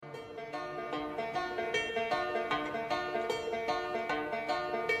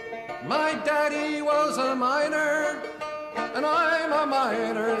My daddy was a miner, and I'm a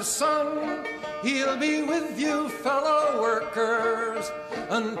miner's son. He'll be with you, fellow workers,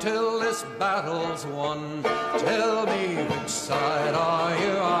 until this battle's won. Tell me, which side are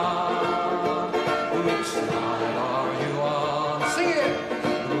you on? Which side are you on? Sing it!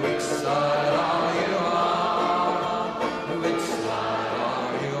 Which side are you on? Which side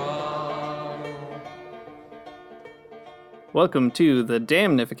are you on? Welcome to the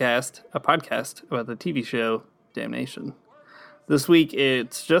Damnificast, a podcast about the TV show Damnation. This week,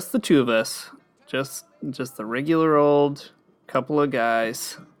 it's just the two of us. Just the regular old couple of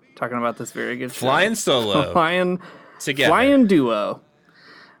guys talking about this very good show. Flying solo. Together. Flying duo.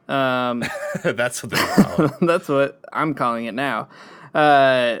 That's what they're called. That's what I'm calling it now.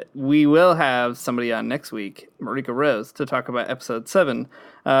 We will have somebody on next week, Marika Rose, to talk about episode 7.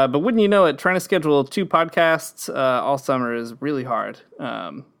 But wouldn't you know it, trying to schedule 2 podcasts all summer is really hard.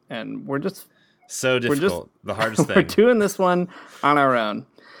 And we're just... So difficult. The hardest thing. We're doing this one on our own.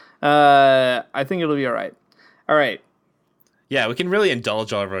 I think it'll be all right. All right. Yeah, we can really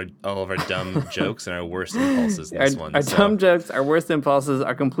indulge all of our dumb jokes and our worst impulses in this one. Our dumb jokes, our worst impulses,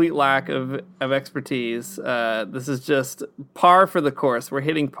 our complete lack of expertise. This is just par for the course. We're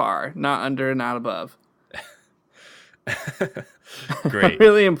hitting par, not under, not above. Great.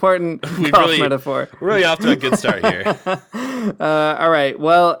 Really important golf metaphor. We're really off to a good start here. All right.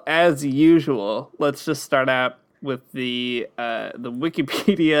 Well, as usual, let's just start out with the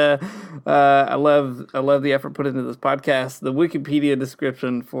Wikipedia. I love the effort put into this podcast. The Wikipedia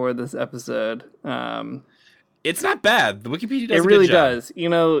description for this episode. It's not bad. The Wikipedia does it a really good job. does. You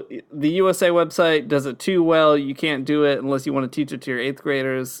know, the USA website does it too well. You can't do it unless you want to teach it to your 8th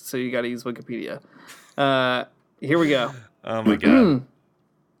graders. So you got to use Wikipedia. Here we go. Oh my god.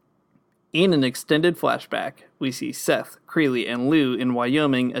 In an extended flashback, we see Seth, Creeley, and Lou in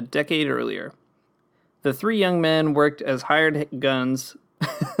Wyoming a decade earlier. The 3 young men worked as hired guns.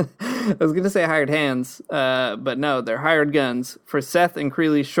 I was going to say hired hands, but no, they're hired guns for Seth and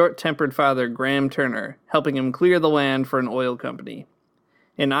Creeley's short-tempered father, Graham Turner, helping him clear the land for an oil company.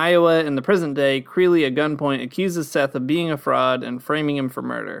 In Iowa, in the present day, Creeley at gunpoint accuses Seth of being a fraud and framing him for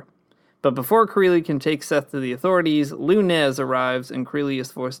murder. But before Creeley can take Seth to the authorities, Lou Nez arrives and Creeley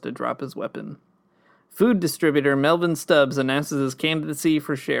is forced to drop his weapon. Food distributor Melvin Stubbs announces his candidacy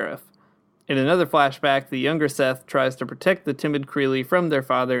for sheriff. In another flashback, the younger Seth tries to protect the timid Creeley from their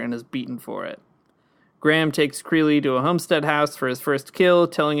father and is beaten for it. Graham takes Creeley to a homestead house for his first kill,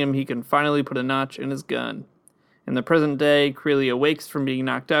 telling him he can finally put a notch in his gun. In the present day, Creeley awakes from being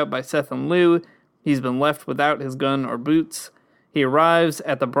knocked out by Seth and Lou. He's been left without his gun or boots. He arrives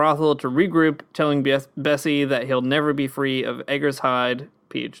at the brothel to regroup, telling Bessie that he'll never be free of Eggers Hyde,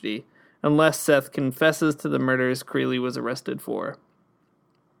 Ph.D., unless Seth confesses to the murders Creeley was arrested for.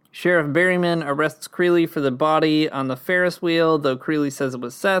 Sheriff Berryman arrests Creeley for the body on the Ferris wheel, though Creeley says it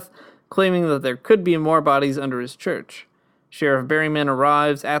was Seth, claiming that there could be more bodies under his church. Sheriff Berryman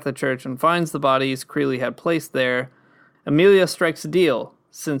arrives at the church and finds the bodies Creeley had placed there. Amelia strikes a deal.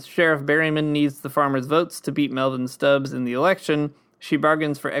 Since Sheriff Berryman needs the farmers' votes to beat Melvin Stubbs in the election, she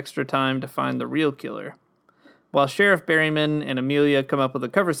bargains for extra time to find the real killer. While Sheriff Berryman and Amelia come up with a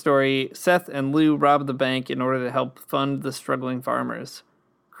cover story, Seth and Lou rob the bank in order to help fund the struggling farmers.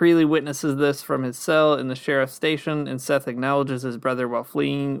 Creeley witnesses this from his cell in the sheriff's station, and Seth acknowledges his brother while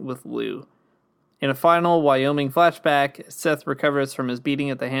fleeing with Lou. In a final Wyoming flashback, Seth recovers from his beating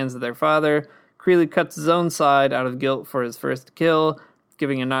at the hands of their father. Creeley cuts his own side out of guilt for his first kill,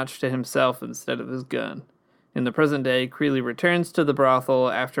 giving a notch to himself instead of his gun. In the present day, Creeley returns to the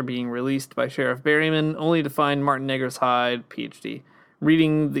brothel after being released by Sheriff Berryman, only to find Martin Eggers Hyde, Ph.D.,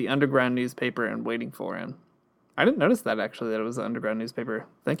 reading the underground newspaper and waiting for him. I didn't notice that, actually, that it was the underground newspaper.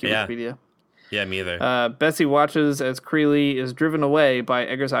 Thank you, Wikipedia. Yeah, me either. Bessie watches as Creeley is driven away by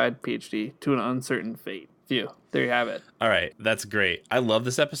Eggers Hyde, Ph.D., to an uncertain fate. Phew. There you have it. All right, that's great. I love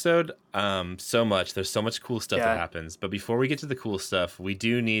this episode so much. There's so much cool stuff that happens. But before we get to the cool stuff, we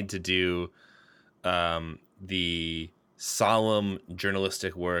do need to do the solemn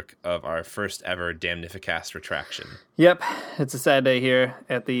journalistic work of our first ever Damnificast retraction. Yep, it's a sad day here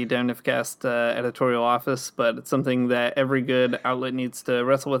at the Damnificast editorial office, but it's something that every good outlet needs to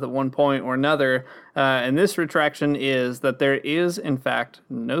wrestle with at one point or another. And this retraction is that there is, in fact,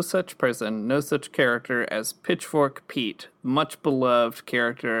 no such person, no such character as Pitchfork Pete, much beloved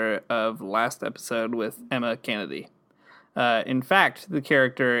character of last episode with Emma Kennedy. In fact, the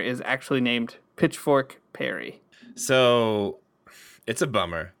character is actually named Pitchfork Perry. So it's a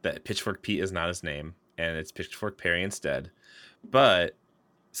bummer that Pitchfork Pete is not his name, and it's Pitchfork Perry instead. But,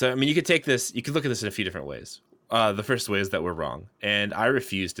 so, I mean, you could look at this in a few different ways. the first way is that we're wrong, and I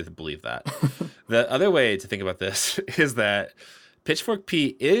refuse to believe that. The other way to think about this is that Pitchfork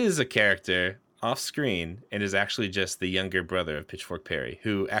Pete is a character off screen and is actually just the younger brother of Pitchfork Perry,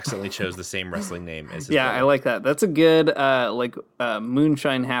 who accidentally chose the same wrestling name as his brother. I like that. That's a good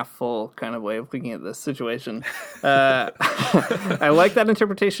moonshine half full kind of way of looking at this situation. I like that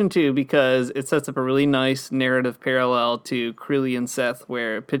interpretation too, because it sets up a really nice narrative parallel to Creeley and Seth,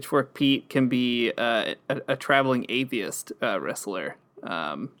 where Pitchfork Pete can be a traveling atheist wrestler.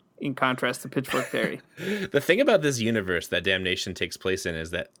 In contrast to Pitchfork Perry. The thing about this universe that Damnation takes place in is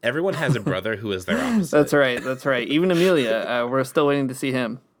that everyone has a brother who is their opposite. That's right. Even Amelia, we're still waiting to see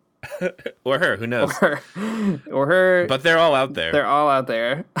him. Or her, who knows? Or her. But they're all out there. They're all out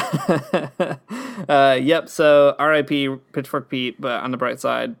there. Yep, so R.I.P. Pitchfork Pete, but on the bright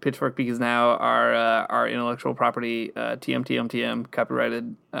side, Pitchfork Pete is now our intellectual property, TM,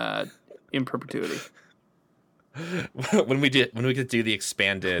 copyrighted in perpetuity. when we get to do the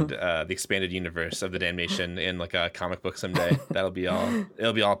expanded universe of the Damnation in like a comic book someday, it'll be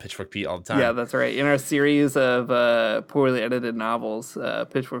all Pitchfork Pete all the time. Yeah, that's right. In our series of poorly edited novels,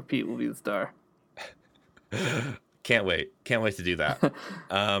 Pitchfork Pete will be the star. Can't wait to do that.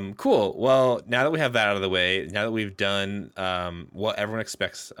 Cool. Well, now that we have that out of the way, now that we've done what everyone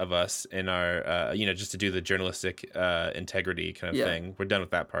expects of us in our just to do the journalistic integrity kind of thing, we're done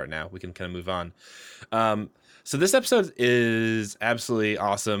with that part now. We can kind of move on. So this episode is absolutely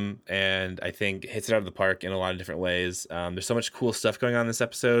awesome, and I think hits it out of the park in a lot of different ways. There's so much cool stuff going on in this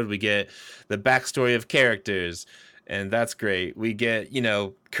episode. We get the backstory of characters, and that's great. We get,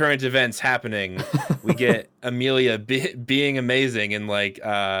 current events happening. We get Amelia being amazing and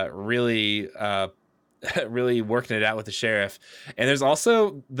really working it out with the sheriff. And there's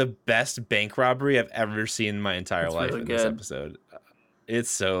also the best bank robbery I've ever seen in my entire life in this episode. It's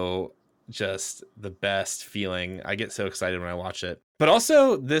so just the best feeling. I get so excited when I watch it. But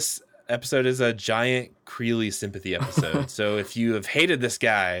also, this episode is a giant Creeley sympathy episode. So if you have hated this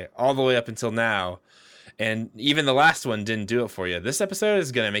guy all the way up until now, and even the last one didn't do it for you, this episode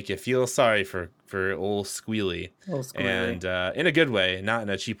is going to make you feel sorry for old Squealy. And in a good way, not in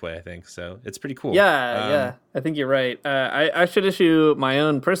a cheap way, I think. So it's pretty cool. Yeah, I think you're right. I should issue my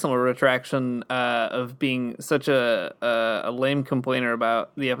own personal retraction of being such a lame complainer about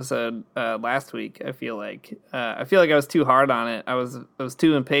the episode last week. I feel like I was too hard on it. I was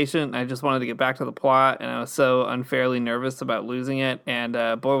too impatient. I just wanted to get back to the plot, and I was so unfairly nervous about losing it. And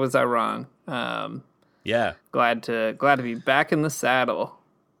boy, was I wrong. Yeah, glad to be back in the saddle.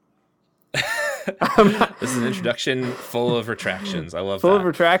 This is an introduction full of retractions. I love full that. Full of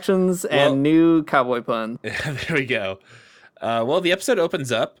retractions and new cowboy pun. There we go. Well, the episode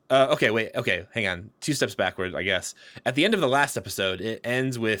opens up. Okay, hang on. 2 steps backward, I guess. At the end of the last episode, it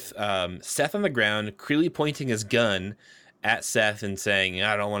ends with Seth on the ground, Creeley pointing his gun at Seth and saying,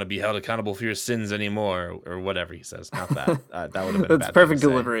 "I don't want to be held accountable for your sins anymore," or whatever he says. Not that. That would have been that's perfect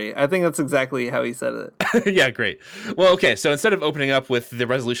delivery. I think that's exactly how he said it. Yeah, great. Well, okay, so instead of opening up with the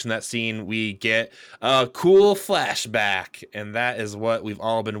resolution of that scene, we get a cool flashback, and that is what we've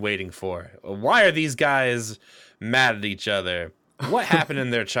all been waiting for. Why are these guys mad at each other? What happened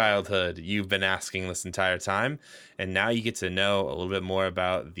in their childhood? You've been asking this entire time, and now you get to know a little bit more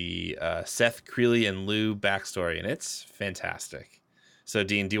about the Seth, Creeley, and Lou backstory, and it's fantastic. So,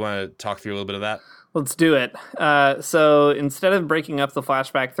 Dean, do you want to talk through a little bit of that? Let's do it. So instead of breaking up the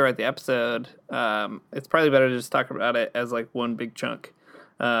flashback throughout the episode, it's probably better to just talk about it as like one big chunk.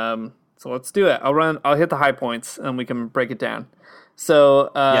 So let's do it. I'll hit the high points, and we can break it down. So,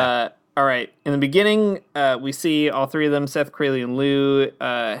 all right. In the beginning, we see all 3 of them, Seth, Creeley, and Lou,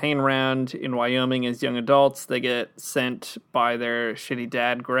 hanging around in Wyoming as young adults. They get sent by their shitty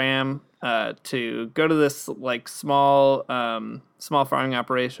dad, Graham, to go to this like small farming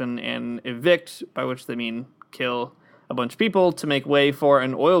operation and evict, by which they mean kill a bunch of people to make way for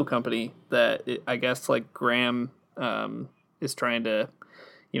an oil company that I guess like Graham is trying to,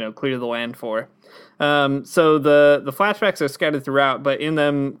 clear the land for. So the flashbacks are scattered throughout, but in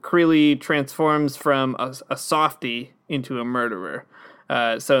them, Creeley transforms from a softie into a murderer.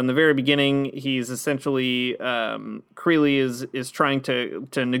 So in the very beginning, he's essentially Creeley is trying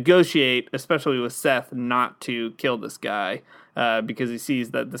to negotiate, especially with Seth, not to kill this guy because he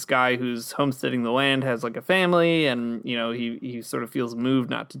sees that this guy who's homesteading the land has like a family, and he sort of feels moved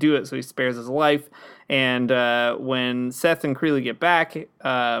not to do it, so he spares his life. And when Seth and Creeley get back,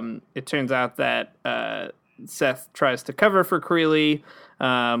 it turns out that Seth tries to cover for Creeley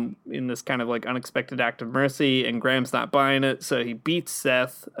in this kind of like unexpected act of mercy, and Graham's not buying it, so he beats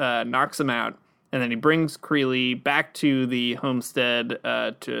Seth, knocks him out, And then he brings Creeley back to the homestead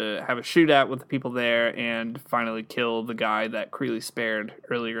to have a shootout with the people there and finally kill the guy that Creeley spared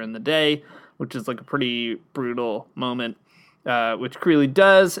earlier in the day, which is like a pretty brutal moment, which Creeley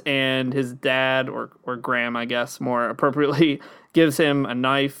does. And his dad, or Graham, I guess, more appropriately, gives him a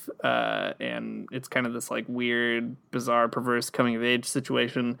knife. And it's kind of this like weird, bizarre, perverse coming of age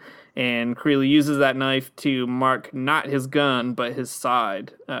situation. And Creeley uses that knife to mark not his gun, but his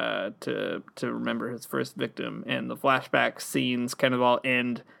side, to remember his first victim. And the flashback scenes kind of all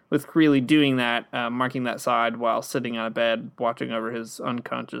end with Creeley doing that, marking that side while sitting on a bed, watching over his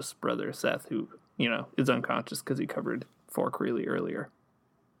unconscious brother, Seth, who, is unconscious because he covered for Creeley earlier.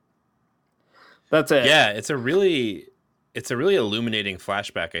 That's it. Yeah, it's a really illuminating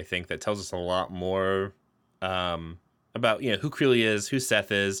flashback, I think, that tells us a lot more about who Creeley is, who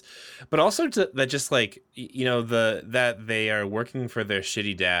Seth is, but also that just like that they are working for their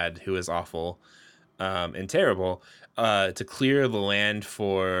shitty dad, who is awful and terrible, to clear the land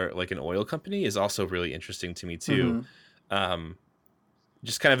for like an oil company is also really interesting to me too. Mm-hmm.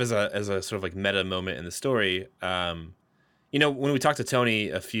 Just kind of as a sort of like meta moment in the story. When we talked to Tony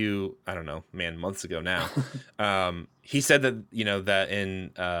a few, I don't know, months ago now, he said that,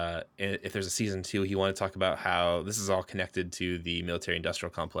 that if there's a season 2, he wanted to talk about how this is all connected to the military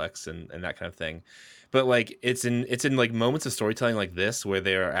industrial complex and that kind of thing. But like, it's in like moments of storytelling like this, where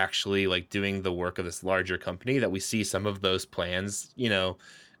they're actually like doing the work of this larger company, that we see some of those plans,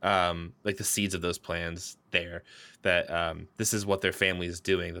 like the seeds of those plans there, that this is what their family is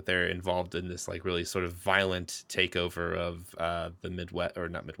doing, that they're involved in this like really sort of violent takeover of the Midwest, or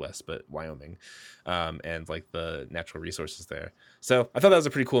not Midwest, but Wyoming, and like the natural resources there. So I thought that was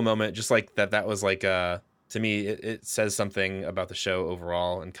a pretty cool moment. Just like that was like, to me, it says something about the show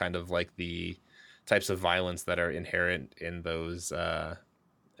overall, and kind of like the types of violence that are inherent in those,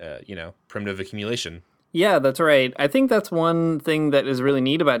 primitive accumulation. Yeah, that's right. I think that's one thing that is really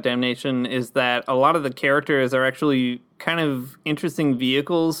neat about Damnation, is that a lot of the characters are actually kind of interesting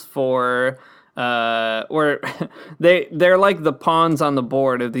vehicles for, or they're like the pawns on the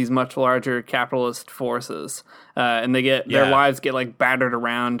board of these much larger capitalist forces. And their lives get like battered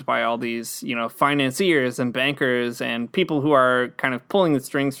around by all these, financiers and bankers and people who are kind of pulling the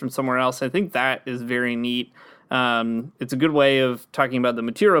strings from somewhere else. I think that is very neat. It's a good way of talking about the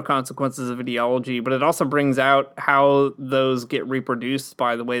material consequences of ideology, but it also brings out how those get reproduced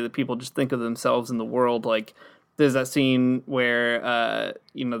by the way that people just think of themselves in the world. Like, there's that scene where,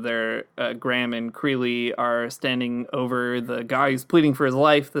 Graham and Creeley are standing over the guy who's pleading for his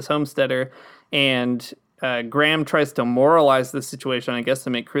life, this homesteader, and Graham tries to moralize the situation, I guess, to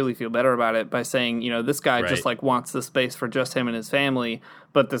make Creeley feel better about it, by saying, this guy just like wants the space for just him and his family,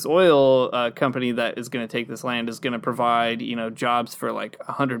 but this oil company that is going to take this land is going to provide, jobs for like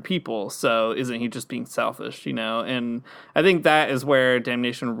 100 people. So isn't he just being selfish, And I think that is where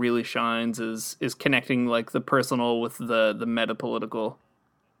Damnation really shines, is connecting like the personal with the meta-political.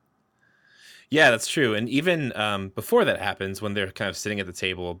 Yeah, that's true. And even before that happens, when they're kind of sitting at the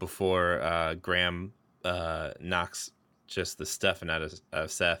table before Graham knocks just the stuff out of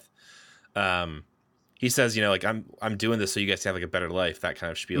Seth, he says, like, I'm doing this so you guys have like a better life, that kind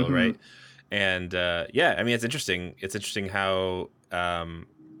of spiel, mm-hmm. right? And it's interesting how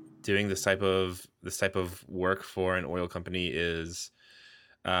doing this type of work for an oil company is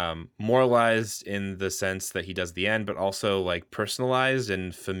moralized in the sense that he does the end, but also like personalized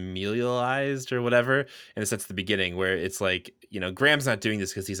and familialized, or whatever, in the sense at the beginning, where it's like, Graham's not doing this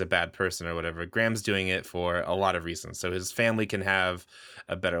because he's a bad person or whatever. Graham's doing it for a lot of reasons, so his family can have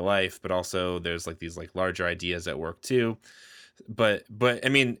a better life, but also there's like these like larger ideas at work too. But I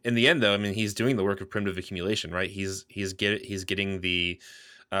mean, in the end though, I mean, he's doing the work of primitive accumulation, right? He's getting the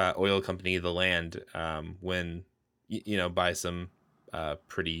oil company the land, when by some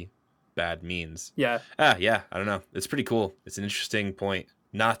pretty bad means. Yeah. I don't know. It's pretty cool. It's an interesting point.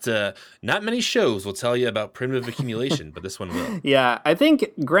 Not many shows will tell you about primitive accumulation, but this one will. Yeah, I think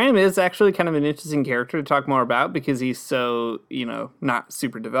Graham is actually kind of an interesting character to talk more about, because he's so, not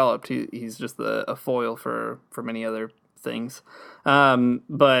super developed. He's just a foil for many other things.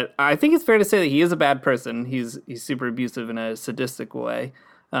 But I think it's fair to say that he is a bad person. He's super abusive in a sadistic way.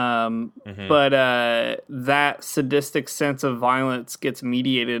 Mm-hmm. But that sadistic sense of violence gets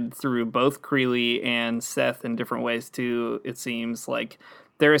mediated through both Creeley and Seth in different ways too, it seems. Like,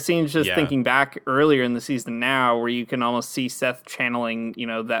 there are scenes just thinking back earlier in the season now where you can almost see Seth channeling,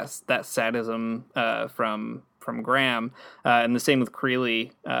 that sadism from Graham, and the same with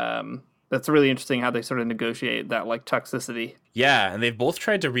Creeley. That's really interesting how they sort of negotiate that like toxicity. Yeah, and they've both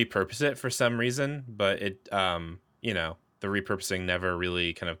tried to repurpose it for some reason, but it the repurposing never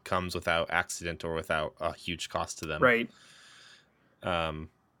really kind of comes without accident or without a huge cost to them. Right.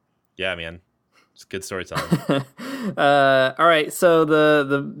 Yeah, man. It's good storytelling. All right, so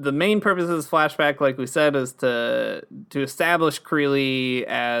the main purpose of this flashback, like we said, is to establish Creeley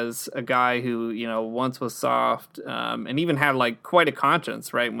as a guy who, you know, once was soft, and even had like quite a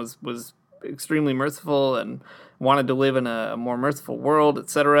conscience, right? Was extremely merciful and wanted to live in a more merciful world,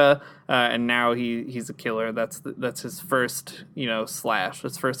 etc. And now he's a killer. That's his first, you know, slash,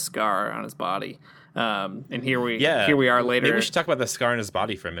 his first scar on his body. And here we are later. Maybe we should talk about the scar in his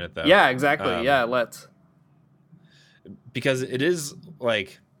body for a minute, though. Yeah, exactly. Let's. Because it is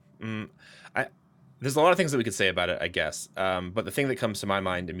like, there's a lot of things that we could say about it, I guess. But the thing that comes to my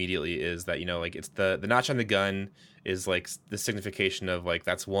mind immediately is that, you know, like it's the notch on the gun is like the signification of like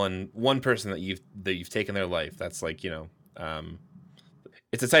that's one person that you've taken their life. That's like, you know,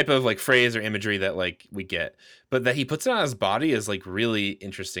 it's a type of like phrase or imagery that like we get, but that he puts it on his body is like really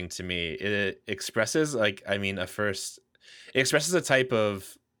interesting to me. It expresses like, I mean, it expresses a type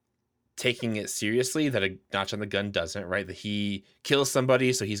of taking it seriously that a notch on the gun doesn't, right? That he kills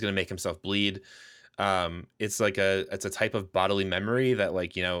somebody, so he's going to make himself bleed. It's a type of bodily memory that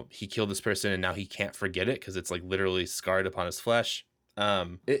like, you know, he killed this person and now he can't forget it because it's like literally scarred upon his flesh.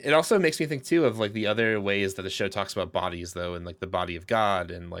 It also makes me think too of like the other ways that the show talks about bodies though, and like the body of God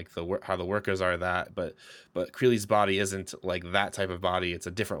and like how the workers are that, but Creeley's body isn't like that type of body. It's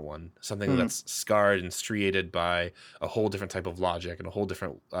a different one, something that's scarred and striated by a whole different type of logic and a whole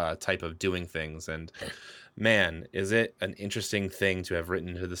different type of doing things. And man, is it an interesting thing to have written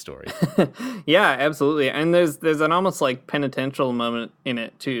into the story. Yeah, absolutely. And there's an almost like penitential moment in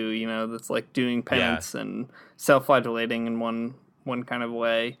it too, you know, that's like doing penance and self-flagellating in one kind of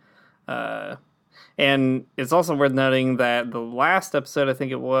way. And it's also worth noting that the last episode, I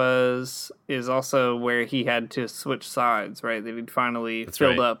think it was, is also where he had to switch sides, right? That he'd finally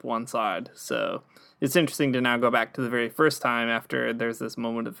filled up one side. So it's interesting to now go back to the very first time after there's this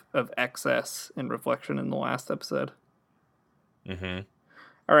moment of excess and reflection in the last episode. Mm-hmm.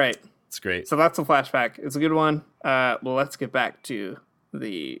 All right. It's great. So that's a flashback. It's a good one. Well, let's get back to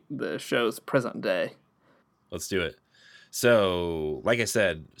the show's present day. Let's do it. So, like I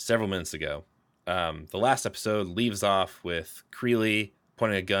said several minutes ago, the last episode leaves off with Creeley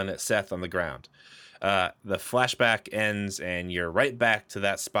pointing a gun at Seth on the ground. The flashback ends, and you're right back to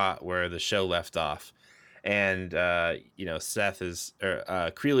that spot where the show left off. And you know,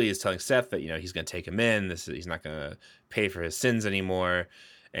 Creeley is telling Seth that, you know, he's going to take him in. He's not going to pay for his sins anymore.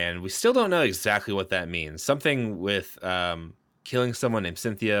 And we still don't know exactly what that means. Something with killing someone named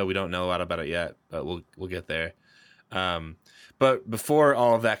Cynthia. We don't know a lot about it yet, but we'll get there. But before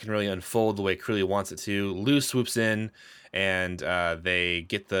all of that can really unfold the way Creeley wants it to, Lou swoops in and they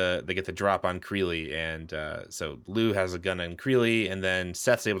get the drop on Creeley, and so Lou has a gun on Creeley, and then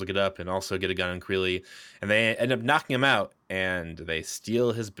Seth's able to get up and also get a gun on Creeley, and they end up knocking him out, and they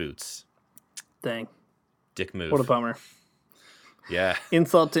steal his boots. Dang, dick move. What a bummer. Yeah,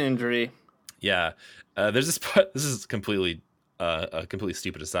 insult to injury. Yeah, there's this part. This is completely a completely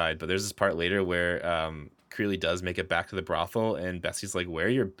stupid aside, but there's this part later where Creeley does make it back to the brothel, and Bessie's like, "Where are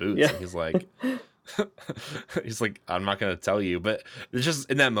your boots?" Yeah. And he's like, "I'm not gonna tell you." But it's just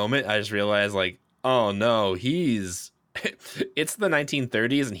in that moment, I just realized, like, oh no, it's the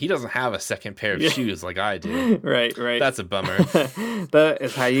 1930s, and he doesn't have a second pair of shoes like I do. Right. That's a bummer. That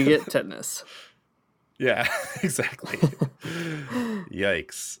is how you get tetanus. Yeah, exactly.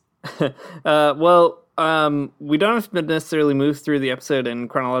 Yikes. We don't have to necessarily move through the episode in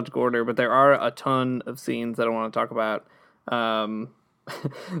chronological order, but there are a ton of scenes that I want to talk about.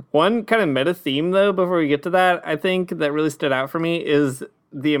 One kind of meta theme, though, before we get to that, I think that really stood out for me is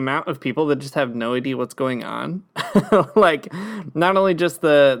the amount of people that just have no idea what's going on. Like, not only just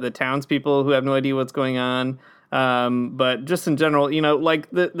the townspeople who have no idea what's going on, but just in general, you know, like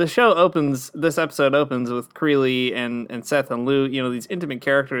the show this episode opens with Creeley and Seth and Lou, you know, these intimate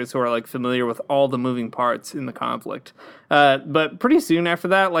characters who are like familiar with all the moving parts in the conflict. But pretty soon after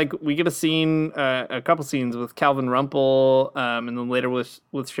that, like we get a couple scenes with Calvin Rumpel, and then later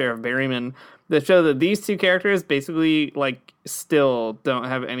with Sheriff Berryman that show that these two characters basically like still don't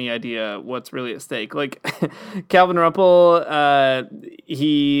have any idea what's really at stake. Like Calvin Rumpel,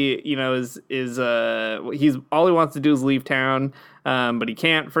 he, you know, is he's all he wants to do is leave town. but he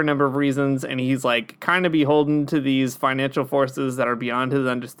can't for a number of reasons, and he's like kind of beholden to these financial forces that are beyond his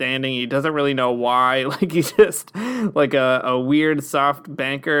understanding. He doesn't really know why. Like, he's just like a weird soft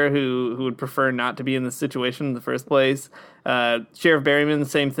banker who would prefer not to be in this situation in the first place. Sheriff Berryman,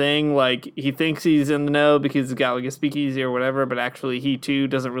 same thing. Like, he thinks he's in the know because he's got like a speakeasy or whatever, but actually he too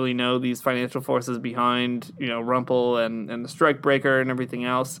doesn't really know these financial forces behind, Rumple and the Strikebreaker and everything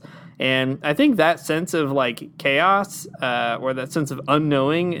else. And I think that sense of like chaos, or that sense of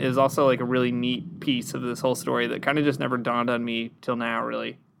unknowing, is also like a really neat piece of this whole story that kind of just never dawned on me till now,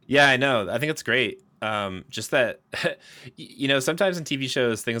 really. Yeah, I know. I think it's great. Just that, sometimes in TV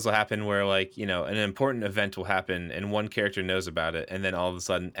shows, things will happen where like, an important event will happen and one character knows about it. And then all of a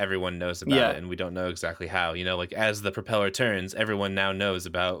sudden everyone knows about it and we don't know exactly how, like as the propeller turns, everyone now knows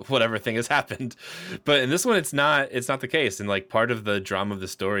about whatever thing has happened. But in this one, it's not the case. And like part of the drama of the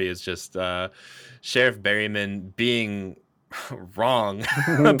story is just Sheriff Berryman being wrong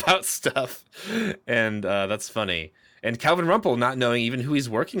about stuff. And that's funny. And Calvin Rumple not knowing even who he's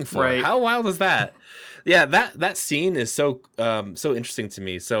working for. Right. How wild is that? Yeah, that scene is so interesting to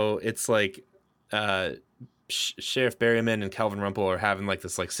me. So it's like Sheriff Berryman and Calvin Rumple are having like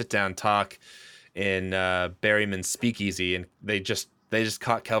this like sit down talk in Berryman's speakeasy, and they just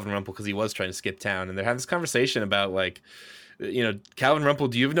caught Calvin Rumple because he was trying to skip town, and they're having this conversation about like, Calvin Rumple,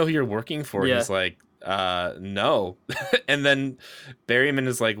 do you even know who you're working for? Yeah. He's like, no. And then Berryman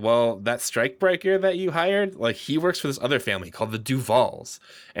is like, well, that strikebreaker that you hired, like he works for this other family called the Duvals,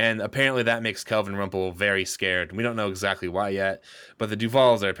 and apparently that makes Calvin Rumple very scared. We don't know exactly why yet, but the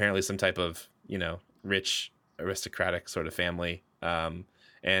Duvals are apparently some type of rich aristocratic sort of family.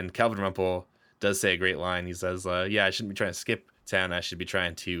 And Calvin Rumple does say a great line. He says, yeah, I shouldn't be trying to skip town, I should be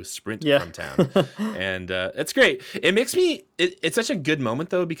trying to sprint from town. And it's great. It makes me it's such a good moment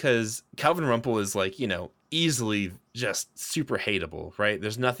though, because Calvin Rumple is like, easily just super hateable, right?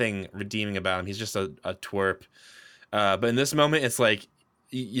 There's nothing redeeming about him. He's just a twerp. But in this moment, it's like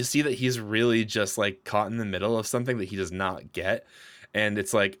you see that he's really just like caught in the middle of something that he does not get. And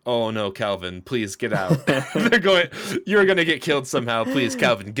it's like, oh no, Calvin, please get out. They're going, you're going to get killed somehow. Please,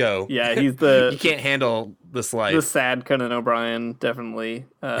 Calvin, go. Yeah, he's you can't handle this life. The sad Conan O'Brien definitely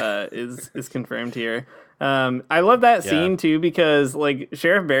is confirmed here. I love that scene too, because like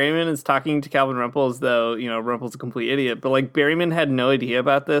Sheriff Berryman is talking to Calvin Rumple as though, Rumple's a complete idiot. But like Berryman had no idea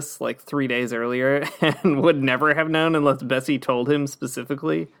about this like 3 days earlier and would never have known unless Bessie told him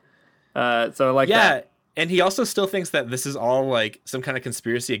specifically. So I like that. And he also still thinks that this is all like some kind of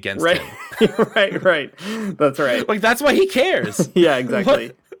conspiracy against him. Right. That's right. Like that's why he cares. Yeah,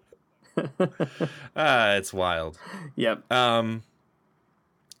 exactly. It's wild. Yep.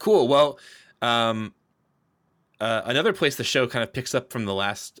 Cool. Well, another place the show kind of picks up from the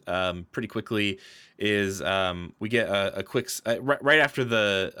last pretty quickly is we get a quick right after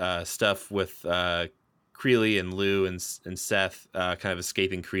the stuff with Creeley and Lou and Seth kind of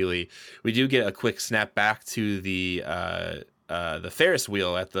escaping Creeley. We do get a quick snap back to the Ferris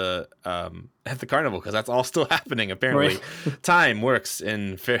wheel at the carnival, because that's all still happening apparently. Right. Time works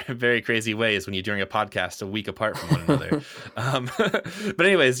in very crazy ways when you're doing a podcast a week apart from one another. But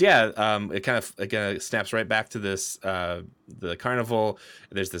anyways, it kind of snaps right back to this the carnival.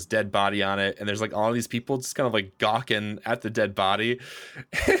 There's this dead body on it, and there's like all these people just kind of like gawking at the dead body.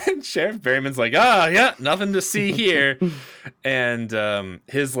 And Sheriff Berryman's like, yeah, nothing to see here. And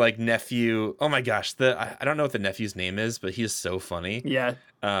his like nephew, oh my gosh, I don't know what the nephew's name is, but he is so funny. Yeah.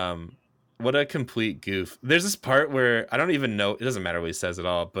 What a complete goof. There's this part where I don't even know, it doesn't matter what he says at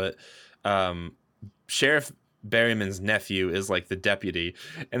all, but Sheriff Berryman's nephew is like the deputy,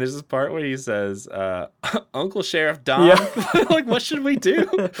 and there's this part where he says, Uncle Sheriff Don. Yeah. Like, what should we do?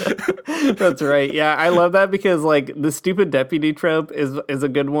 That's right. Yeah, I love that, because like the stupid deputy trope is a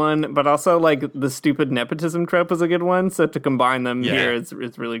good one, but also like the stupid nepotism trope is a good one. So to combine them here, it's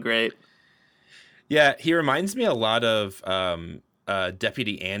really great. Yeah, he reminds me a lot of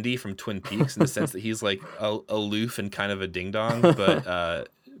Deputy Andy from Twin Peaks, in the sense that he's like aloof and kind of a ding dong,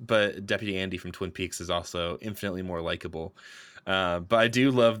 but Deputy Andy from Twin Peaks is also infinitely more likable. But I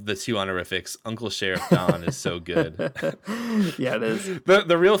do love the two honorifics. Uncle Sheriff Don is so good. Yeah, it is.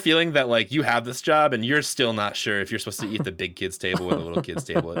 The real feeling that like you have this job and you're still not sure if you're supposed to eat the big kids table or the little kids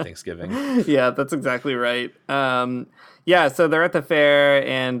table at Thanksgiving. Yeah, that's exactly right. So they're at the fair,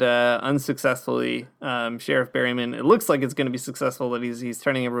 and unsuccessfly, Sheriff Berryman, it looks like it's going to be successful that he's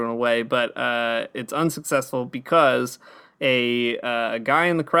turning everyone away, but it's unsuccessful because a guy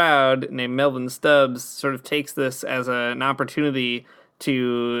in the crowd named Melvin Stubbs sort of takes this as an opportunity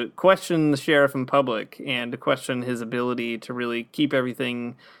to question the sheriff in public and to question his ability to really keep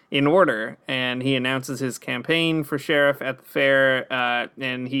everything in order, and he announces his campaign for sheriff at the fair,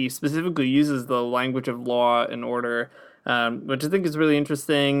 and he specifically uses the language of law and order, which I think is really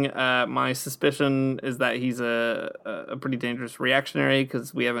interesting. My suspicion is that he's a pretty dangerous reactionary,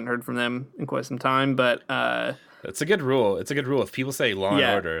 because we haven't heard from them in quite some time, but... It's a good rule. It's a good rule. If people say law and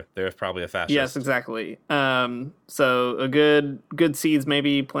order, they're probably a fascist. Yes, exactly. So a good seeds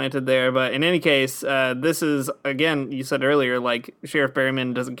maybe planted there. But in any case, this is, again, you said earlier, like, Sheriff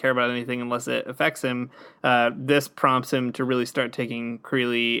Berryman doesn't care about anything unless it affects him. This prompts him to really start taking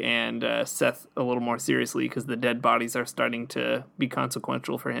Creeley and Seth a little more seriously, because the dead bodies are starting to be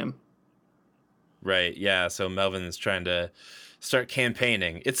consequential for him. Right, yeah. So Melvin is trying to start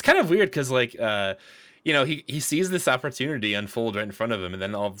campaigning. It's kind of weird because, like... he sees this opportunity unfold right in front of him, and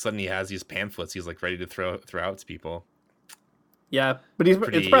then all of a sudden he has these pamphlets he's like ready to throw out to people. Yeah, but it's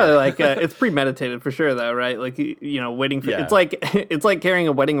probably like it's premeditated for sure, though, right? Like waiting for it's like carrying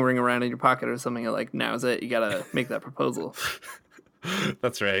a wedding ring around in your pocket or something. You're like, now's it. You gotta make that proposal.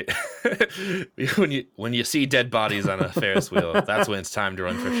 That's right. when you see dead bodies on a Ferris wheel, that's when it's time to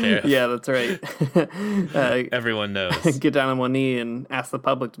run for sheriff. Yeah, that's right. Everyone knows. Get down on one knee and ask the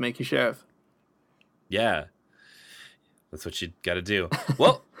public to make you sheriff. Yeah, that's what you got to do.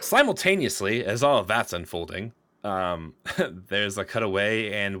 Well, simultaneously, as all of that's unfolding, there's a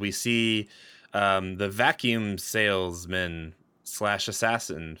cutaway, and we see the vacuum salesman /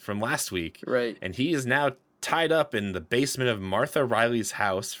 assassin from last week. Right. And he is now tied up in the basement of Martha Riley's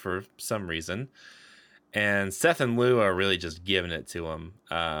house for some reason. And Seth and Lou are really just giving it to him.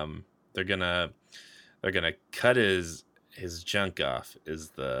 They're gonna cut his junk off, is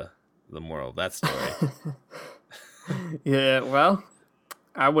the moral of that story. Yeah, well,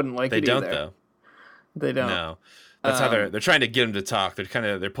 I wouldn't like it either. They don't, though. They don't. No. That's how they're trying to get him to talk.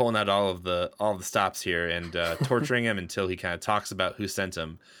 They're pulling out all of the stops here and torturing him until he kind of talks about who sent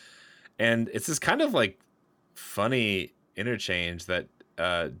him. And it's this kind of like funny interchange that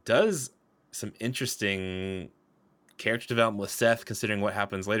does some interesting character development with Seth, considering what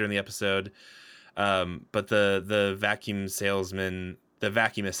happens later in the episode. But the vacuum salesman, the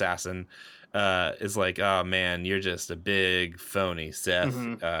vacuum assassin, is like, oh man, you're just a big phony, Seth.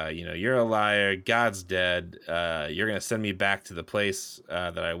 Mm-hmm. You're a liar. God's dead. You're going to send me back to the place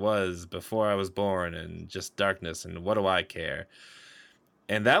that I was before I was born, and just darkness. And what do I care?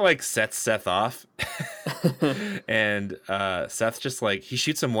 And that like sets Seth off. And Seth just like, he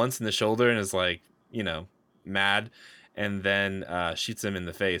shoots him once in the shoulder and is like, mad. And then shoots him in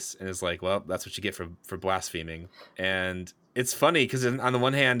the face and is like, well, that's what you get for blaspheming. And it's funny because on the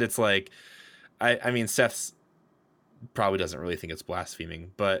one hand, it's like, I mean, Seth's probably doesn't really think it's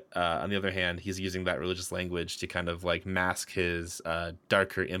blaspheming, but on the other hand, he's using that religious language to kind of like mask his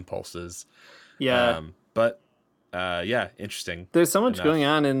darker impulses. Yeah. Yeah, interesting. There's so much going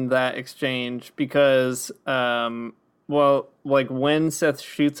on in that exchange because, like when Seth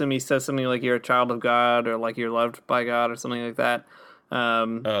shoots him, he says something like, you're a child of God, or like you're loved by God, or something like that.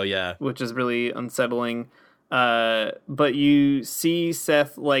 Oh, yeah. Which is really unsettling. But you see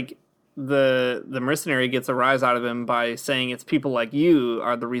Seth, like, the mercenary gets a rise out of him by saying it's people like you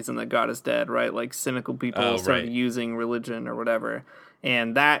are the reason that God is dead, right? Like cynical people sort of using religion or whatever.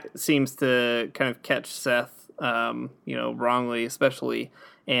 And that seems to kind of catch Seth, wrongly, especially.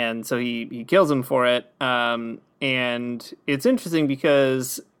 And so he kills him for it. And it's interesting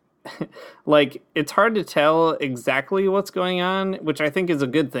because like it's hard to tell exactly what's going on, which I think is a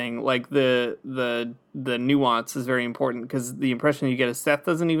good thing. Like the nuance is very important because the impression you get is Seth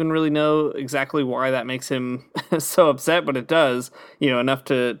doesn't even really know exactly why that makes him so upset, but it does, enough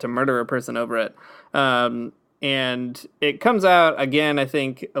to murder a person over it. And it comes out again, I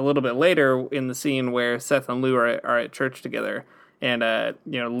think, a little bit later in the scene where Seth and Lou are at church together, and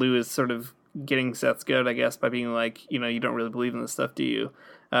Lou is sort of getting Seth's goat, I guess, by being like, you don't really believe in this stuff, do you?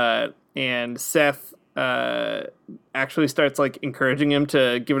 And Seth actually starts like encouraging him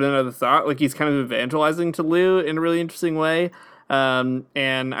to give it another thought. Like he's kind of evangelizing to Lou in a really interesting way. And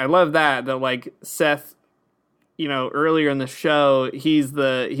I love that like Seth, earlier in the show, he's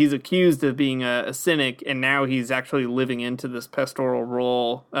accused of being a cynic, and now he's actually living into this pastoral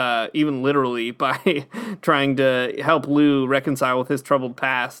role, even literally by trying to help Lou reconcile with his troubled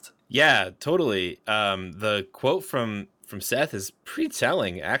past. Yeah, totally. The quote from Seth is pretty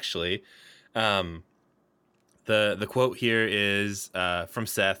telling, actually. The quote here is from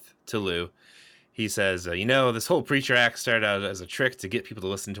Seth to Lou. He says, this whole preacher act started out as a trick to get people to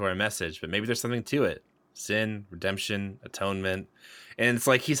listen to our message, but maybe there's something to it. Sin, redemption, atonement. And it's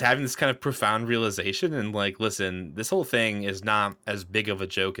like he's having this kind of profound realization and like, listen, this whole thing is not as big of a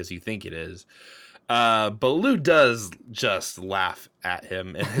joke as you think it is. But Lou does just laugh at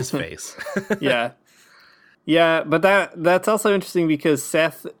him in his face. Yeah. Yeah, but that's also interesting because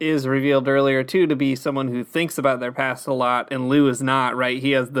Seth is revealed earlier too to be someone who thinks about their past a lot, and Lou is not, right?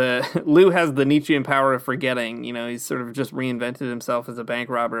 Lou has the Nietzschean power of forgetting. He's sort of just reinvented himself as a bank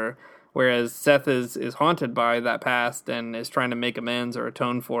robber, whereas Seth is haunted by that past and is trying to make amends or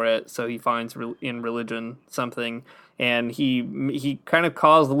atone for it. So he finds in religion something, and he kind of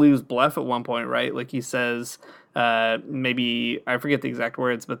calls Lou's bluff at one point, right? Like he says, maybe I forget the exact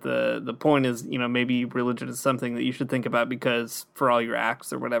words, but the point is, maybe religion is something that you should think about because for all your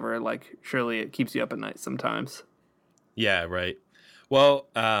acts or whatever, like surely it keeps you up at night sometimes. Yeah, right. Well,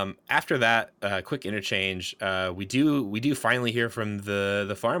 after that quick interchange, we do finally hear from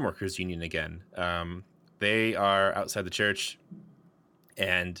the farm workers union again. They are outside the church,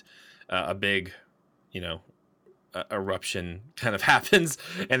 and a big, eruption kind of happens,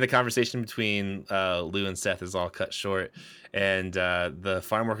 and the conversation between Lou and Seth is all cut short. And the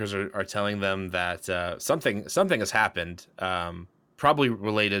farm workers are telling them that something has happened, probably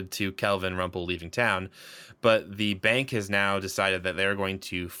related to Kelvin Rumpel leaving town. But the bank has now decided that they're going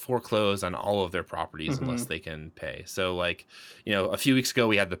to foreclose on all of their properties unless they can pay. So, a few weeks ago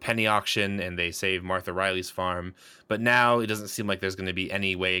we had the penny auction and they saved Martha Riley's farm. But now it doesn't seem like there's going to be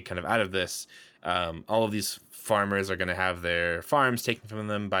any way kind of out of this. All of these farmers are going to have their farms taken from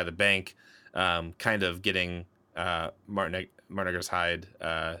them by the bank, kind of getting Martin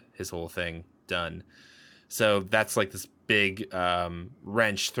Eggersheide, his whole thing done. So that's like this big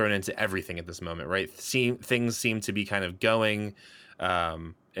wrench thrown into everything at this moment, right? Things seem to be kind of going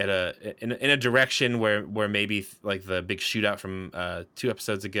in a direction where maybe like the big shootout from 2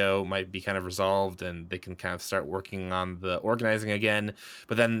 episodes ago might be kind of resolved, and they can kind of start working on the organizing again.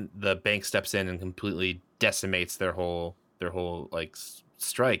 But then the bank steps in and completely decimates their whole like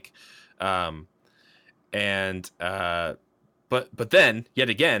strike, But then, yet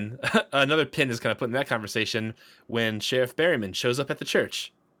again, another pin is kind of put in that conversation when Sheriff Berryman shows up at the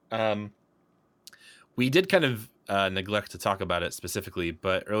church. We did kind of neglect to talk about it specifically,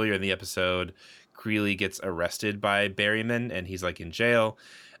 but earlier in the episode, Creeley gets arrested by Berryman, and he's like in jail.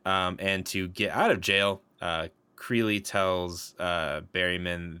 And to get out of jail, Creeley tells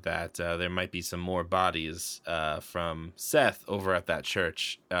Berryman that there might be some more bodies from Seth over at that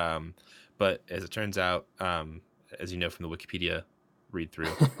church. But as it turns out, as you know from the Wikipedia read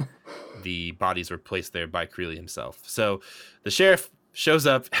through, the bodies were placed there by Creeley himself. So the sheriff shows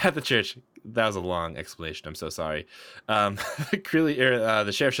up at the church. That was a long explanation. I'm so sorry.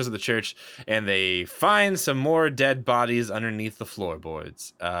 The sheriff shows up at the church, and they find some more dead bodies underneath the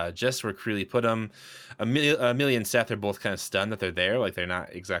floorboards, just where Creeley put them. Amelia and Seth are both kind of stunned that they're there. Like, they're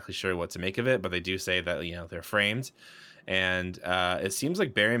not exactly sure what to make of it, but they do say that, they're framed. And it seems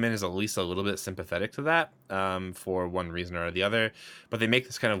like Berryman is at least a little bit sympathetic to that, for one reason or the other. But they make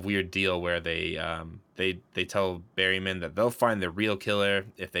this kind of weird deal where they tell Berryman that they'll find the real killer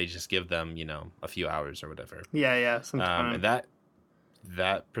if they just give them, a few hours or whatever. Yeah, some time. And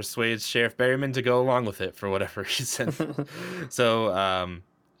that persuades Sheriff Berryman to go along with it for whatever reason. So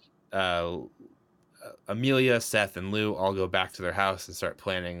Amelia, Seth, and Lou all go back to their house and start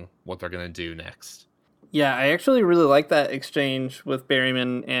planning what they're going to do next. Yeah, I actually really like that exchange with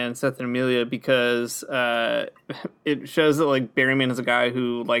Berryman and Seth and Amelia because it shows that like Berryman is a guy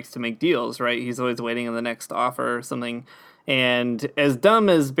who likes to make deals, right? He's always waiting on the next offer or something. And as dumb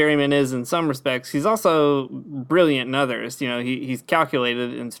as Berryman is in some respects, he's also brilliant in others. He's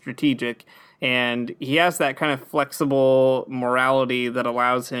calculated and strategic, and he has that kind of flexible morality that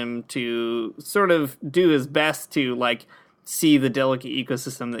allows him to sort of do his best to like see the delicate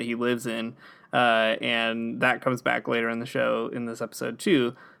ecosystem that he lives in. And that comes back later in the show in this episode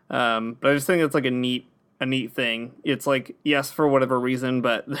too. But I just think it's like a neat thing. It's like, yes, for whatever reason,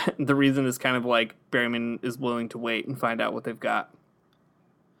 but the reason is kind of like Berryman is willing to wait and find out what they've got.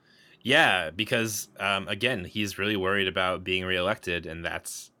 Yeah, because again, he's really worried about being reelected, and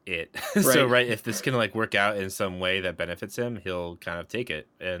that's it. Right. So, right, if this can like work out in some way that benefits him, he'll kind of take it,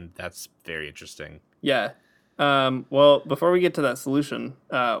 and that's very interesting. Yeah. Well, before we get to that solution,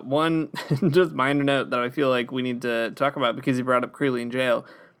 one just minor note that I feel like we need to talk about because you brought up Creeley in jail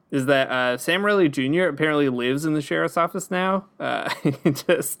is that Sam Riley Jr. apparently lives in the sheriff's office now.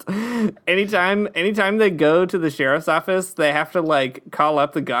 Just anytime they go to the sheriff's office, they have to like call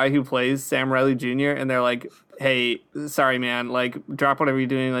up the guy who plays Sam Riley Jr. and they're like, "Hey, sorry, man, like drop whatever you're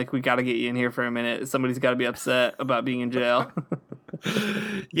doing. Like we got to get you in here for a minute. Somebody's got to be upset about being in jail."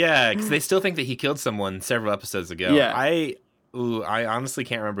 Yeah, because they still think that he killed someone several episodes ago. Yeah. I honestly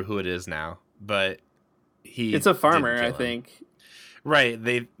can't remember who it is now, but it's a farmer, I think. Right.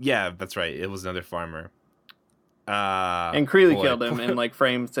 That's right. It was another farmer. And Creeley killed him and like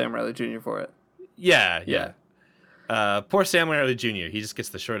framed Sam Riley Jr. for it. Yeah. Poor Sam Riley Jr. He just gets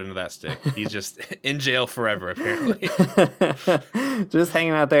the short end of that stick. He's just in jail forever, apparently. Just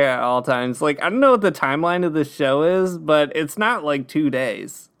hanging out there at all times. Like, I don't know what the timeline of the show is, but it's not like 2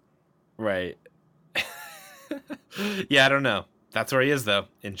 days. Right. Yeah, I don't know. That's where he is, though,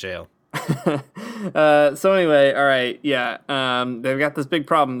 in jail. So anyway, all right, yeah. They've got this big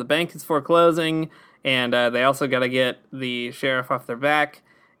problem. The bank is foreclosing, and they also got to get the sheriff off their back.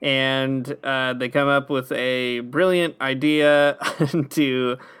 And they come up with a brilliant idea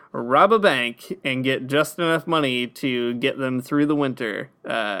to rob a bank and get just enough money to get them through the winter.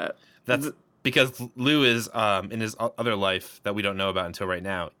 That's because Lou is, in his other life that we don't know about until right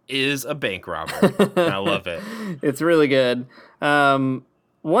now, is a bank robber. And I love it. It's really good.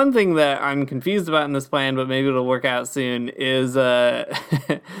 One thing that I'm confused about in this plan, but maybe it'll work out soon, is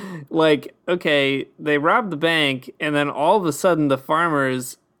like, okay, they rob the bank, and then all of a sudden the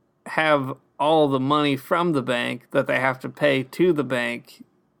farmers have all the money from the bank that they have to pay to the bank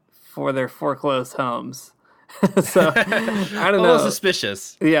for their foreclosed homes. So I don't know.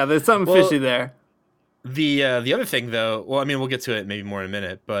 Suspicious. Yeah, there's something fishy there. The other thing, though, well, I mean, we'll get to it maybe more in a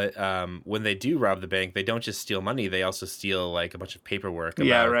minute, but when they do rob the bank, they don't just steal money; they also steal like a bunch of paperwork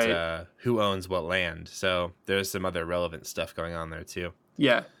about who owns what land. So there's some other relevant stuff going on there too.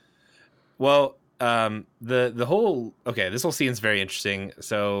 Yeah. Well, the whole this whole scene's very interesting.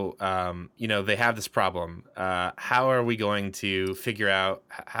 So they have this problem. How are we going to figure out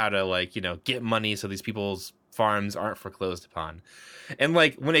how to get money so these people's farms aren't foreclosed upon? And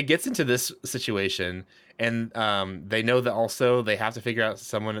like when it gets into this situation, and they know that also they have to figure out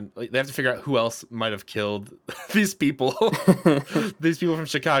they have to figure out who else might have killed these people, these people from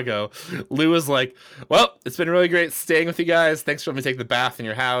Chicago. Lou is like, well, it's been really great staying with you guys. Thanks for letting me take the bath in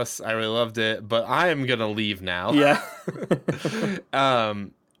your house. I really loved it, but I am gonna leave now. Yeah.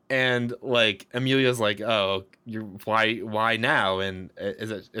 And like Amelia's like, oh, why now? And as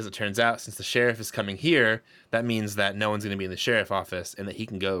it turns out, since the sheriff is coming here, that means that no one's going to be in the sheriff office, and that he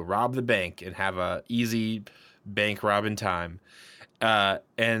can go rob the bank and have a easy bank robbing time.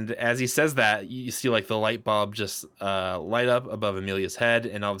 And as he says that, you see like the light bulb just light up above Amelia's head,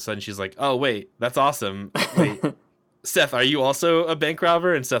 and all of a sudden she's like, oh wait, that's awesome. Wait. Seth, are you also a bank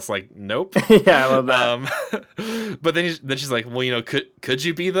robber? And Seth's like, nope. Yeah, I love that. But then she's like, well, could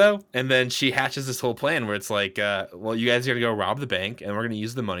you be though? And then she hatches this whole plan where it's like, well, you guys are gonna go rob the bank, and we're gonna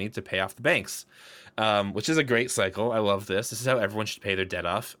use the money to pay off the banks, which is a great cycle. I love this. This is how everyone should pay their debt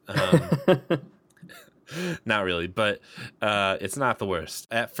off. Not really, but it's not the worst.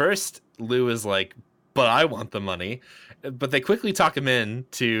 At first, Lou is like, but I want the money. But they quickly talk him in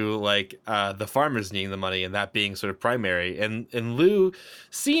to the farmers needing the money and that being sort of primary. And Lou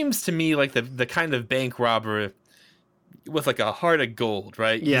seems to me like the kind of bank robber with like a heart of gold,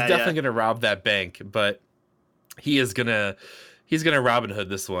 right? Yeah, he's definitely gonna rob that bank, but he's gonna Robin Hood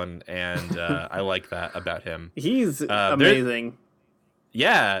this one, and I like that about him. He's amazing.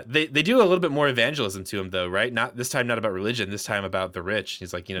 Yeah, they do a little bit more evangelism to him though, right? Not this time, not about religion. This time about the rich.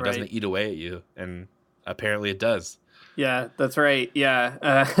 He's like, doesn't it eat away at you? And apparently it does. Yeah, that's right.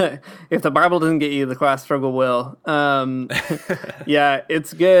 Yeah. If the Bible doesn't get you, the class struggle will. Yeah,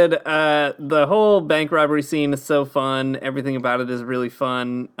 it's good. The whole bank robbery scene is so fun. Everything about it is really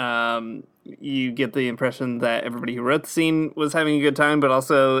fun. You get the impression that everybody who wrote the scene was having a good time, but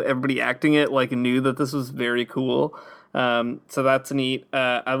also everybody acting it knew that this was very cool. So that's neat.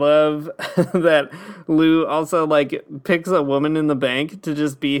 I love that Lou also picks a woman in the bank to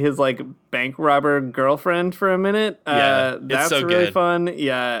just be his bank robber girlfriend for a minute. Yeah, that's so really good. fun.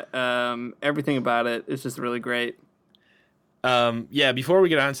 Yeah. Everything about it is just really great. Yeah, before we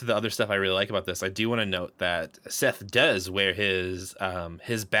get on to the other stuff I really like about this, I do want to note that Seth does wear his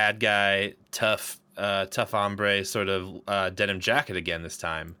bad guy, tough hombre sort of denim jacket again this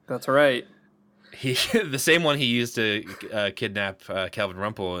time. That's right. The same one he used to kidnap Calvin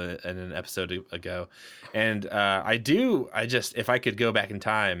Rumpel in an episode ago. And if I could go back in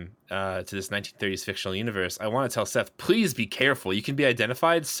time to this 1930s fictional universe, I want to tell Seth, please be careful. You can be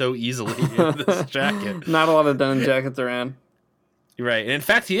identified so easily in this jacket. Not a lot of denim jackets around. Right. And in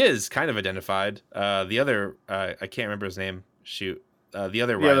fact, he is kind of identified. The other, I can't remember his name. Shoot. The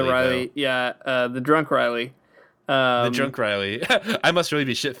other Riley. Though. Yeah. The drunk Riley. The drunk Riley. I must really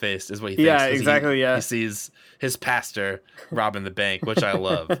be shit-faced is what he thinks. Yeah, exactly, He sees his pastor robbing the bank, which I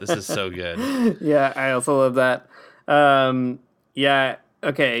love. This is so good. Yeah, I also love that. Yeah,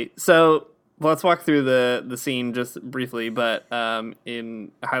 okay. So let's walk through the scene just briefly, but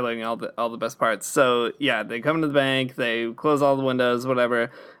in highlighting all the best parts. So yeah, they come into the bank, they close all the windows,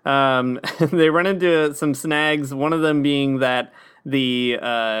 whatever. They run into some snags. One of them being that the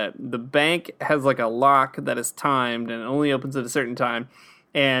bank has like a lock that is timed and it only opens at a certain time.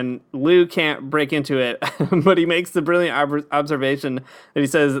 And Lou can't break into it, but he makes the brilliant observation that he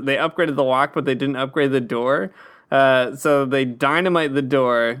says they upgraded the lock, but they didn't upgrade the door. So they dynamite the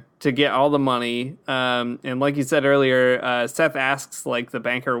door to get all the money. And like you said earlier, Seth asks like the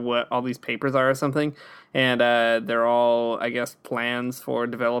banker what all these papers are or something. And they're all, I guess, plans for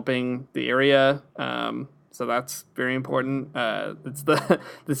developing the area. So that's very important. It's the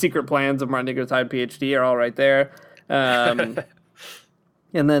secret plans of Martin Niglotide PhD are all right there.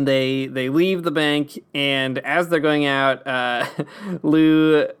 And then they leave the bank, and as they're going out,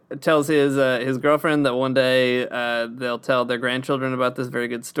 Lou tells his girlfriend that one day they'll tell their grandchildren about this very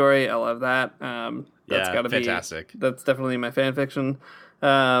good story. I love that. That's gotta fantastic. That's definitely my fan fiction.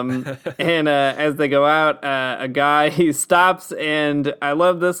 And as they go out, a guy he stops, and I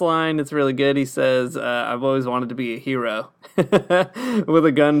love this line. It's really good. He says, "I've always wanted to be a hero," with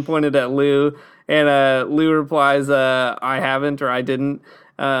a gun pointed at Lou. And Lou replies, "I haven't," or "I didn't."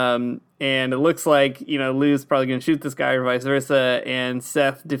 And it looks like, Lou's probably going to shoot this guy or vice versa. And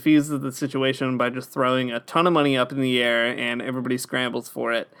Seth diffuses the situation by just throwing a ton of money up in the air, and everybody scrambles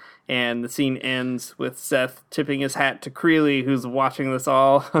for it. And the scene ends with Seth tipping his hat to Creeley, who's watching this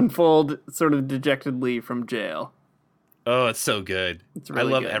all unfold sort of dejectedly from jail. Oh, it's so good. It's really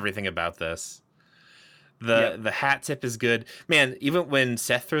I love good. everything about this. The hat tip is good. Man, even when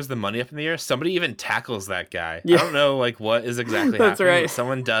Seth throws the money up in the air, somebody even tackles that guy. Yeah. I don't know what is exactly That's happening. right. But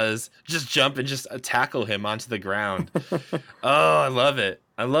someone does just jump and just tackle him onto the ground. Oh, I love it.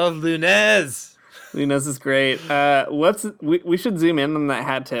 I love Lunez. Lunez is great. We should zoom in on that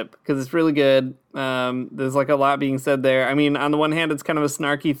hat tip because it's really good. There's like a lot being said there. I mean, on the one hand, it's kind of a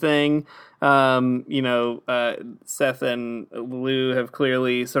snarky thing. Seth and Lou have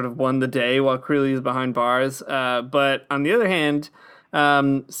clearly sort of won the day while Creeley is behind bars. But on the other hand,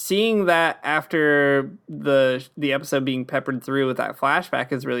 seeing that after the episode being peppered through with that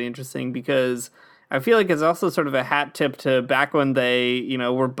flashback is really interesting because I feel like it's also sort of a hat tip to back when they,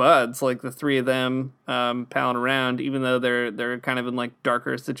 were buds, like the three of them palling around, even though they're kind of in like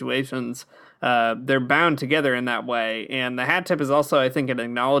darker situations. They're bound together in that way. And the hat tip is also, I think, an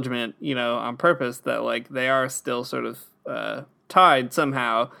acknowledgement, on purpose that like they are still sort of tied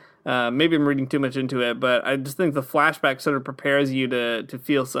somehow. Maybe I'm reading too much into it, but I just think the flashback sort of prepares you to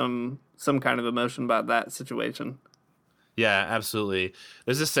feel some kind of emotion about that situation. Yeah, absolutely.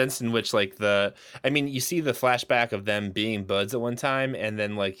 There's a sense in which you see the flashback of them being buds at one time, and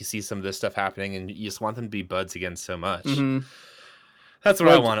then like you see some of this stuff happening and you just want them to be buds again so much. Mm-hmm. That's what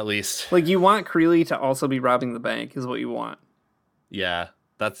I want, at least. Like you want Creeley to also be robbing the bank is what you want. Yeah,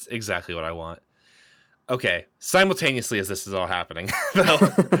 that's exactly what I want. Okay, simultaneously as this is all happening, though,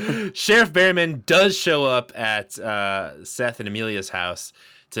 Sheriff Berryman does show up at Seth and Amelia's house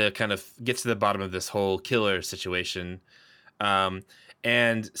to kind of get to the bottom of this whole killer situation.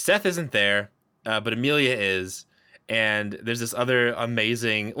 And Seth isn't there, but Amelia is. And there's this other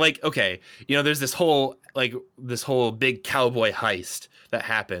amazing, there's this whole big cowboy heist that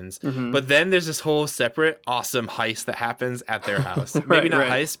happens. Mm-hmm. But then there's this whole separate awesome heist that happens at their house. Maybe not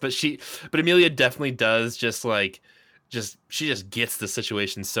heist, but Amelia definitely does she just gets the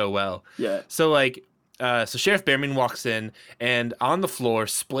situation so well. Yeah. So Sheriff Berryman walks in, and on the floor,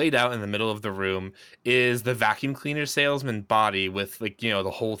 splayed out in the middle of the room, is the vacuum cleaner salesman body with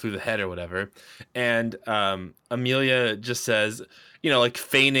the hole through the head or whatever. And Amelia just says,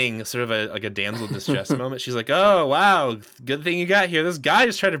 feigning sort of a damsel in distress moment. She's like, "Oh, wow, good thing you got here. This guy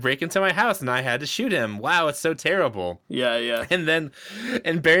just tried to break into my house, and I had to shoot him. Wow, it's so terrible." Yeah. And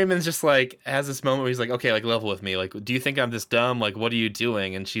Berryman's just has this moment where he's like, "Okay, level with me. Do you think I'm this dumb? What are you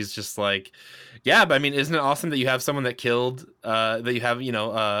doing?" And she's just like, "Yeah, but I mean, isn't it awesome that you have someone that killed, that you have,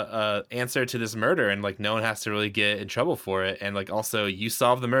 answer to this murder, and no one has to really get in trouble for it, and also you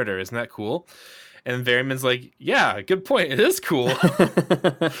solved the murder. Isn't that cool?" And Berryman's like, "Yeah, good point. It is cool."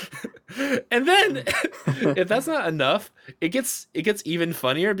 And then, if that's not enough, it gets even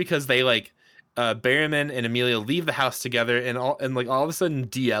funnier because they Berryman and Amelia leave the house together, and all of a sudden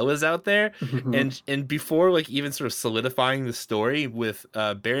DL is out there, and before like even sort of solidifying the story with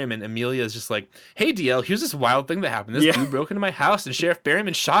Berryman, Amelia is just like, "Hey DL, here's this wild thing that happened. This dude broke into my house, and Sheriff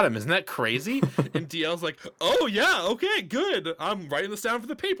Berryman shot him. Isn't that crazy?" And DL's like, "Oh yeah, okay, good. I'm writing this down for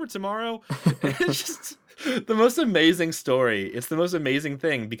the paper tomorrow." And it's just the most amazing story. It's the most amazing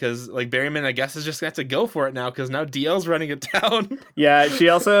thing because like Berryman, I guess, is just gonna have to go for it now because now DL's running it down. Yeah, she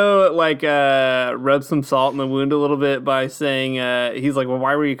also like rubs some salt in the wound a little bit by saying he's like, "Well,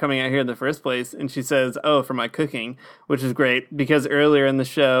 why were you coming out here in the first place?" And she says, "Oh, for my cooking," which is great because earlier in the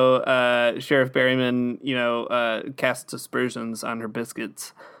show, Sheriff Berryman, casts aspersions on her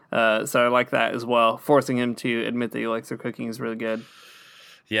biscuits. So I like that as well. Forcing him to admit that he likes her cooking is really good.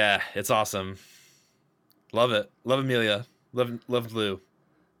 Yeah, it's awesome. Love it. Love Amelia. Love Lou.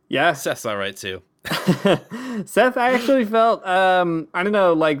 Yeah. Seth's all right too. Seth, I actually felt, I don't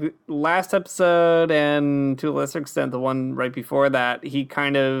know, like last episode and to a lesser extent the one right before that, he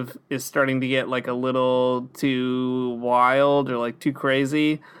kind of is starting to get like a little too wild or like too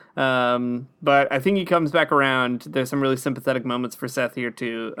crazy. But I think he comes back around. There's some really sympathetic moments for Seth here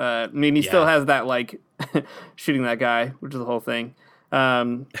too. I mean, he still has that like shooting that guy, which is the whole thing.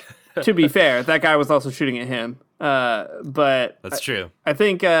 To be fair, that guy was also shooting at him. But that's true. I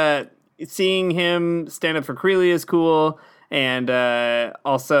think seeing him stand up for Creeley is cool, and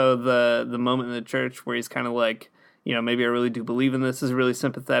also the moment in the church where he's kind of like, maybe I really do believe in this is really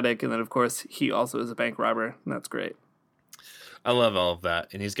sympathetic. And then, of course, he also is a bank robber, and that's great. I love all of that,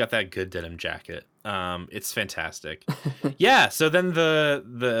 and he's got that good denim jacket. It's fantastic. Yeah, so then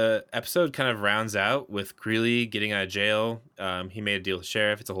the episode kind of rounds out with Creeley getting out of jail. He made a deal with the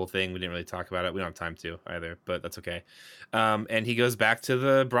sheriff. It's a whole thing. We didn't really talk about it. We don't have time to either, but that's okay. And he goes back to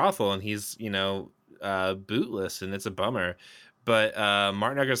the brothel, and he's, bootless, and it's a bummer. But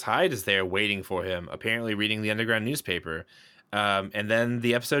Martin Eggers Hyde is there waiting for him, apparently reading the underground newspaper. And then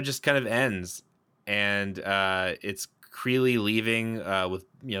the episode just kind of ends, and it's Creeley leaving with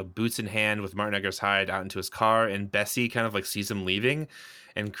boots in hand with Martin Eggers Hyde out into his car, and Bessie kind of like sees him leaving,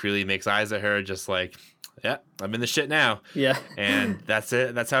 and Creeley makes eyes at her just like, "Yeah, I'm in the shit now." Yeah. And that's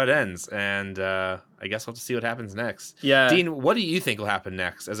it. That's how it ends. And I guess we'll have to see what happens next. Yeah. Dean, what do you think will happen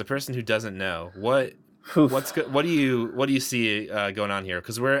next? As a person who doesn't know, what do you see going on here?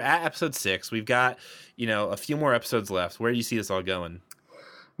 Because we're at episode 6. We've got a few more episodes left. Where do you see this all going?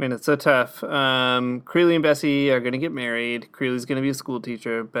 Man, it's so tough. Creeley and Bessie are going to get married. Creeley's going to be a school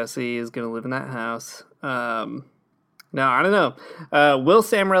teacher. Bessie is going to live in that house. No, I don't know. Will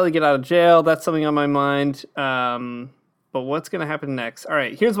Sam Relly get out of jail? That's something on my mind. But what's going to happen next? All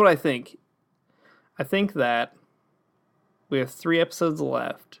right, here's what I think. I think that we have 3 episodes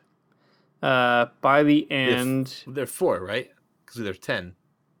left. By the end... There are 4, right? Because there's 10.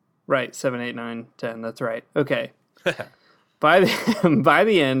 Right, 7, 8, 9, 10. That's right. Okay. By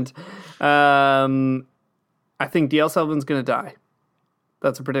the end, I think D.L. Sullivan's going to die.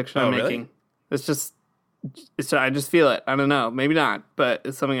 That's a prediction I'm making. Really? I just feel it. I don't know. Maybe not, but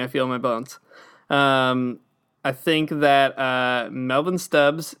it's something I feel in my bones. I think that Melvin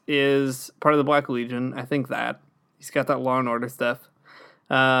Stubbs is part of the Black Legion. I think that. He's got that Law and Order stuff.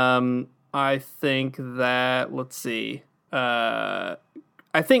 I think that, let's see. I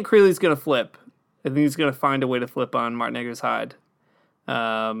think Creeley's going to flip. I think he's going to find a way to flip on Martin Eggers Hyde.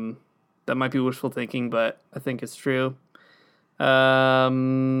 That might be wishful thinking, but I think it's true.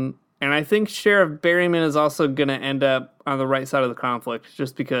 And I think Sheriff Berryman is also going to end up on the right side of the conflict,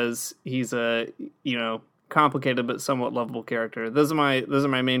 just because he's a complicated but somewhat lovable character. Those are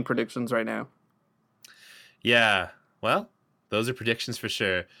my main predictions right now. Yeah, well, those are predictions for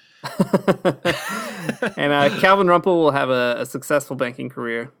sure. And Calvin Rumpel will have a successful banking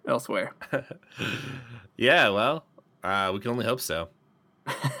career elsewhere. Yeah, well, we can only hope so.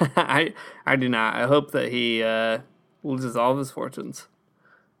 I do not. I hope that he loses all of his fortunes.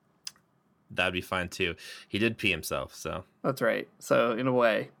 That'd be fine too. He did pee himself, so that's right. So in a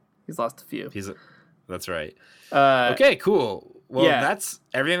way, he's lost a few. That's right. Okay, cool. Well, that's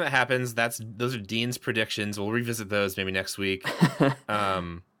everything that happens. Those are Dean's predictions. We'll revisit those maybe next week.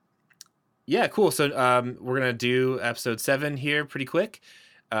 Yeah, cool. So we're gonna do episode 7 here pretty quick,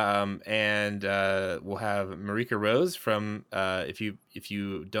 and we'll have Marika Rose from. If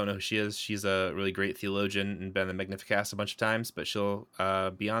you don't know who she is, she's a really great theologian and been in the Magnificast a bunch of times. But she'll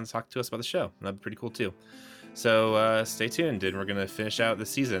be on to talk to us about the show. And that'd be pretty cool too. So stay tuned, and we're gonna finish out the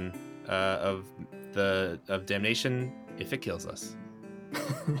season of Damnation if it kills us.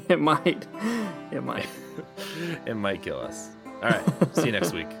 It might. It might kill us. All right. See you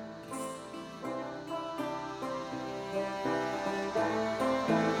next week.